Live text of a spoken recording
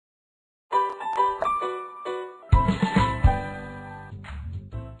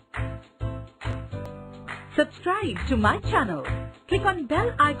Subscribe to my channel. Click on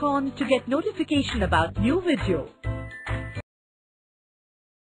bell icon to get notification about new video.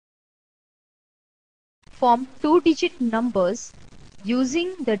 Form two-digit numbers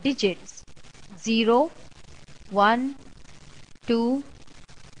using the digits 0, 1, 2,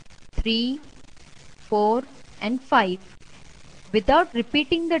 3, 4 and 5 without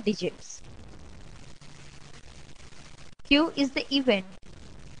repeating the digits. Q is the event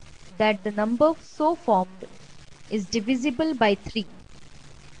that the number so formed is divisible by 3.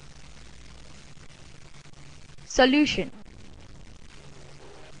 Solution.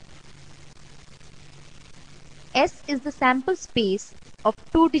 S is the sample space of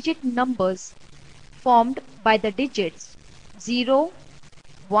two-digit numbers formed by the digits 0,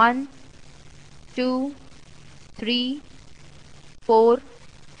 1, 2, 3, 4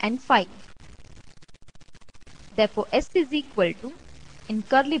 and 5. Therefore, S is equal to, in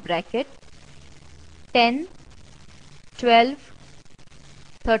curly bracket, 10, 12,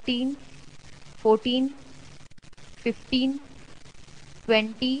 13, 14, 15,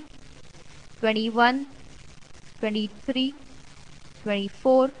 20, 21, 23,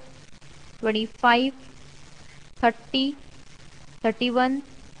 24, 25, 30, 31,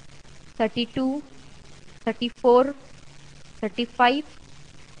 32, 34, 35,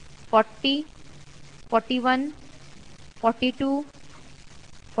 40, 41, 42,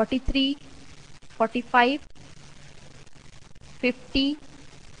 43, 45, 50,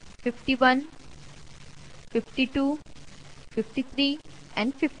 51, 52, 53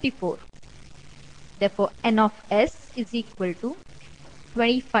 and 54. Therefore, n of S is equal to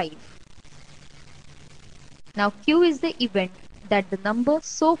 25. Now Q is the event that the number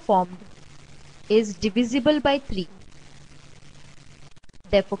so formed is divisible by 3.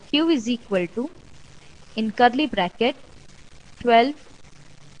 Therefore, Q is equal to, in curly bracket, 12,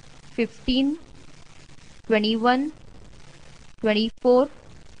 15, 21, 24,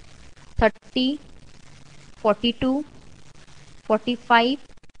 30, 42, 45,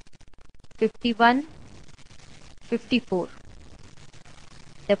 51, 54.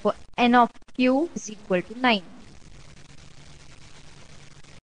 Therefore, n of Q is equal to 9.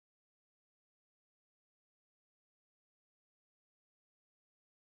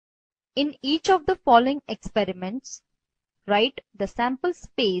 In each of the following experiments, write the sample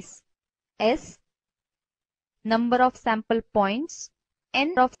space S, number of sample points,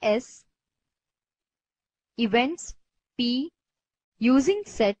 n of S, events P using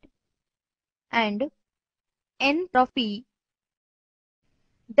set, and n of P.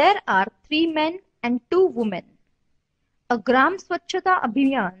 There are 3 men and 2 women. A Gram Swachhata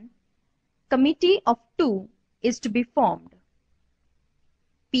Abhiyan committee of 2 is to be formed.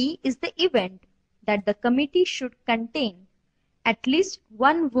 P is the event that the committee should contain at least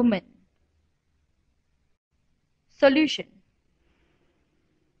 1 woman. Solution.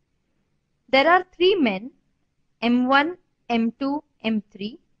 There are 3 men, M1, M2,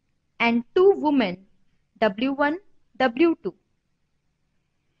 M3 and 2 women, W1, W2.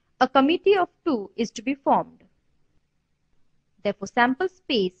 A committee of 2 is to be formed. Therefore, sample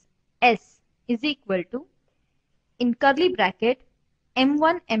space S is equal to, in curly bracket,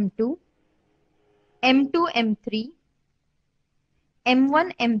 M1, M2, M2, M3,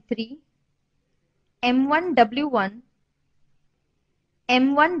 M1, M3, M1, W1,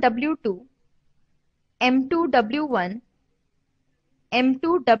 M1, W2, M2, W1, M2,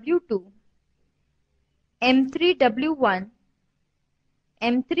 W2, M3, W1,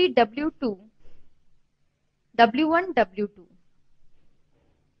 M3, W2, W1, W2.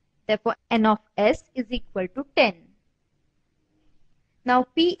 Therefore, n of S is equal to 10. Now,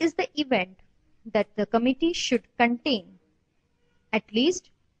 P is the event that the committee should contain at least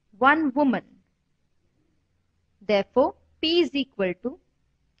 1 woman. Therefore, P is equal to,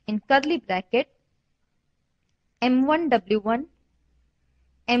 in curly bracket, M1, W1,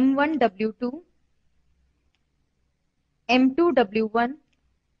 M1, W2, M2, W1,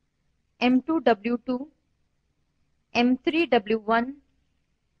 M2, W2, M3, W1,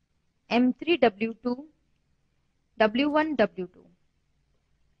 M3, W2, W1, W2.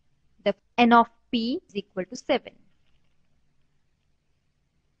 The n of P is equal to 7.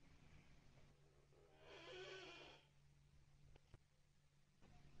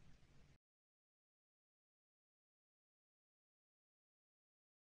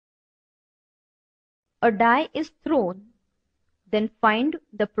 A die is thrown, then find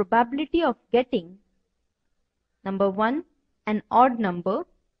the probability of getting number 1, an odd number,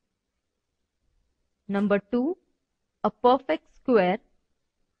 number 2, a perfect square.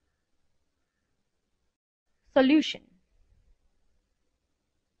 Solution.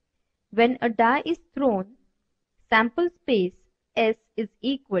 When a die is thrown, sample space S is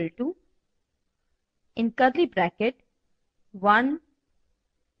equal to, in curly bracket, 1,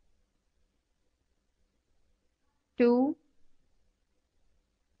 2,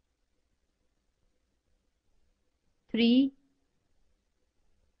 3,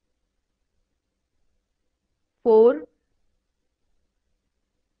 4,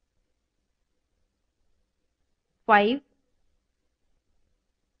 5,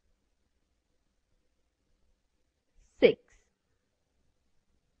 6.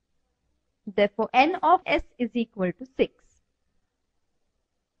 Therefore, n of S is equal to 6.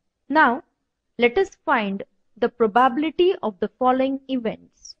 Now, let us find the probability of the following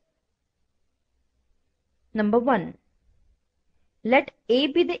events. Number 1. Let A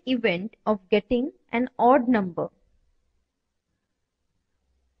be the event of getting an odd number.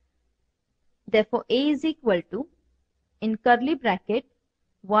 Therefore, A is equal to, in curly bracket,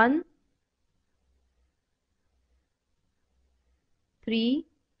 1, 3,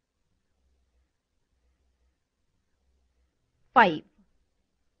 5.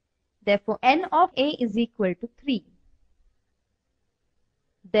 Therefore, n of A is equal to 3.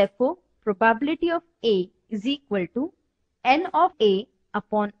 Therefore, probability of A is equal to n of A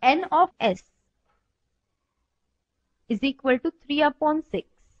upon n of S is equal to 3 upon 6.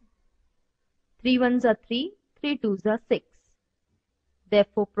 3 ones are 3, 3 twos are 6.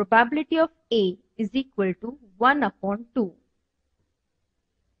 Therefore, probability of A is equal to 1 upon 2.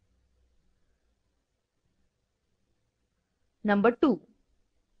 Number 2.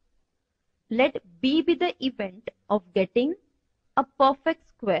 Let B be the event of getting a perfect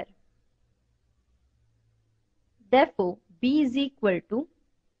square. Therefore, B is equal to,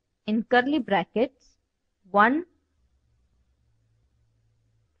 in curly brackets, 1,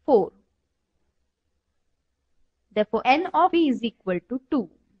 4. Therefore, n of B is equal to 2.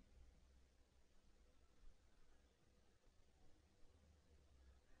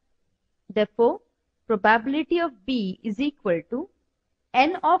 Therefore, probability of B is equal to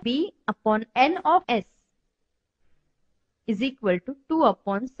n of B upon n of S is equal to 2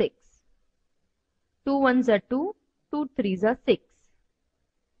 upon 6. 2 ones are 2, 2 threes are 6.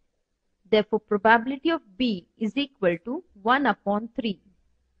 Therefore, probability of B is equal to 1 upon 3.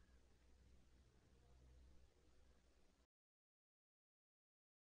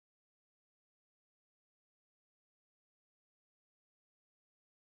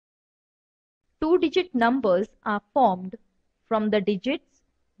 Two-digit numbers are formed from the digits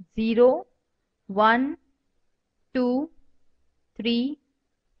 0, 1, 2, 3,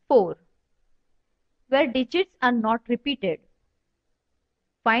 4, where digits are not repeated.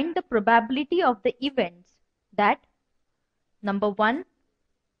 Find the probability of the events that, number 1,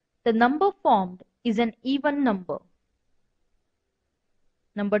 the number formed is an even number.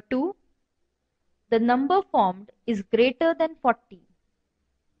 Number 2, the number formed is greater than 40.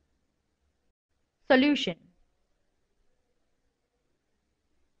 Solution.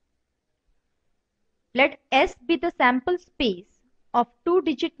 Let S be the sample space of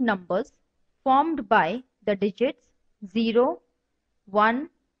two-digit numbers formed by the digits 0, 1,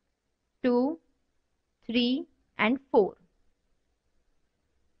 2, 3 and 4.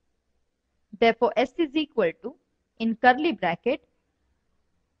 Therefore, S is equal to, in curly bracket,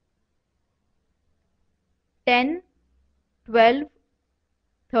 10, 12,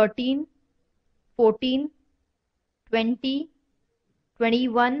 13, 14, 20,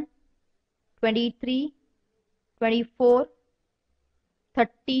 21, 23, 24,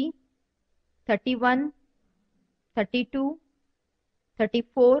 30, 31, 32,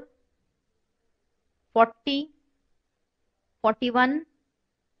 34, 40, 41,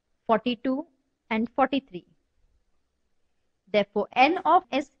 42 and 43. Therefore, n of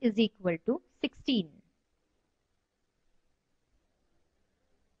S is equal to 16.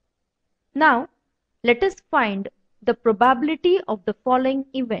 Now, let us find the probability of the following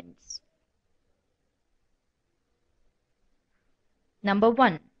events. Number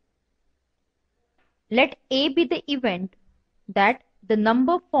 1. Let A be the event that the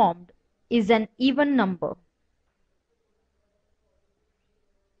number formed is an even number.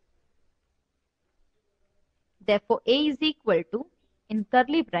 Therefore, A is equal to, in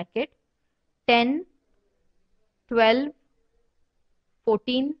curly bracket, 10, 12,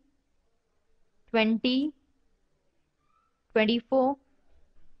 14, 20, 24,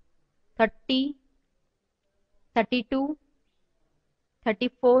 30, 32,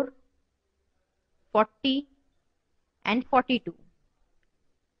 34, 40 and 42.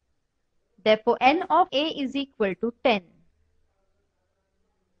 Therefore, n of A is equal to 10.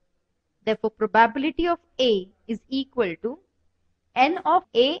 Therefore, probability of A is equal to n of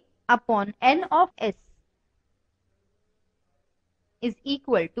A upon n of S is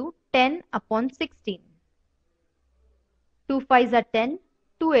equal to 10 upon 16. 2 5s are 10,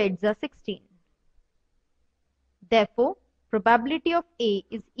 2 8s are 16. Therefore, probability of A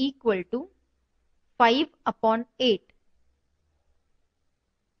is equal to 5 upon 8.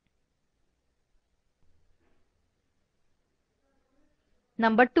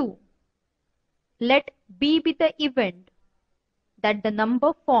 Number 2. Let B be the event that the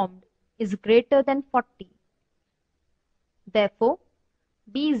number formed is greater than 40. Therefore,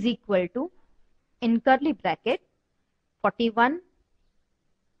 B is equal to, in curly bracket, 41,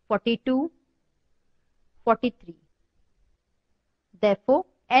 42, 43. Therefore,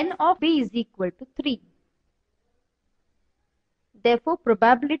 n of B is equal to 3. Therefore,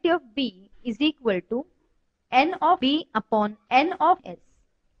 probability of B is equal to n of B upon n of S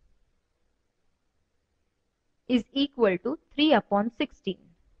is equal to 3 upon 16.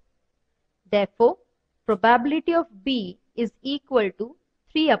 Therefore, probability of B is equal to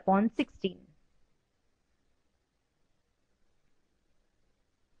 3 upon 16.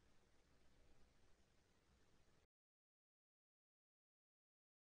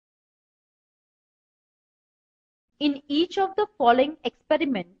 In each of the following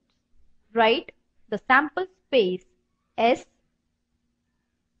experiments, write the sample space S,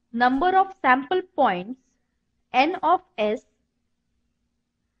 number of sample points n of S,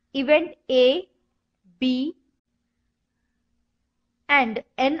 event A, B, and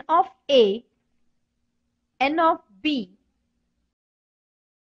n of A, n of B.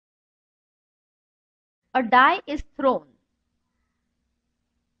 A die is thrown.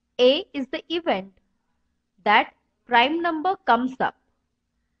 A is the event that prime number comes up.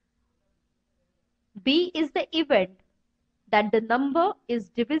 B is the event that the number is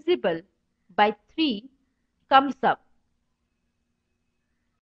divisible by 3 comes up.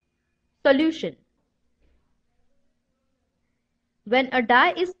 Solution. When a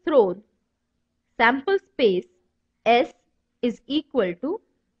die is thrown, sample space S is equal to,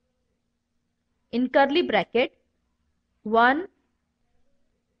 in curly bracket, 1,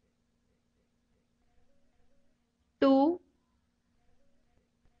 2,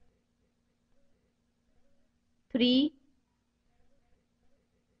 3,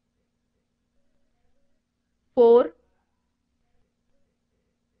 4,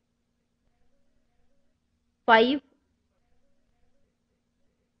 5,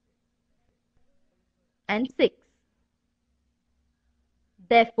 and 6.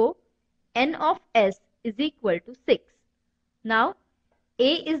 Therefore, n of S is equal to 6. Now,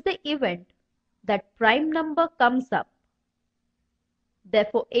 A is the event that prime number comes up.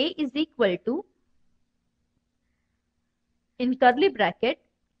 Therefore, A is equal to, in curly bracket,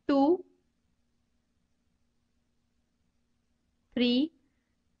 2, 3,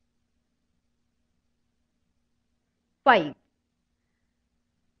 5.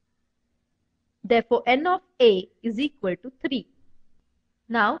 Therefore, n of A is equal to 3.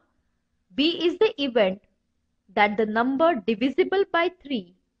 Now, B is the event that the number divisible by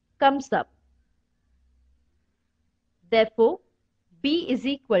 3 comes up. Therefore, B is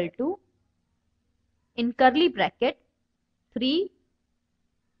equal to, in curly bracket, 3,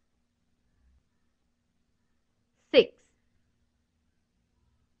 6.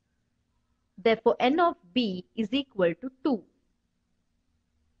 Therefore, n of B is equal to 2.